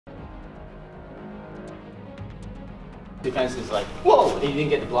Defense is like, whoa, and you didn't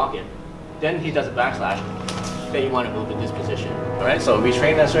get to block it. Then he does a backslash. Then you want to move in this position. Alright, so we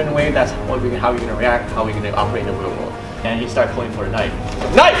train a certain way, that's how you're going to react, how we're going to operate in the real world. And you start pulling for a knife.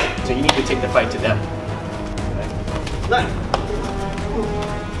 Knife! So you need to take the fight to them. Okay. Knife!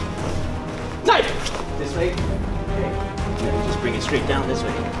 Knife! This way. Okay. And then just bring it straight down this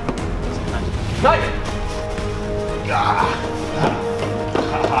way. Knife!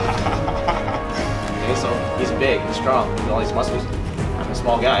 Okay, so he's big, he's strong, with all these muscles. I'm a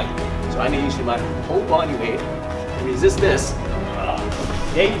small guy. So I need to use my whole body weight to resist this.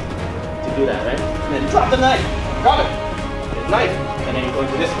 Okay? To do that, right? And then drop the knife. Drop it. Get the knife. And then you go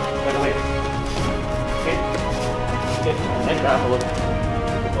into this right away. Okay? Okay. And then grab a little.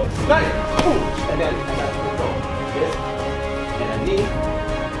 Knife. Boom. And then I got to go. This. And a knee.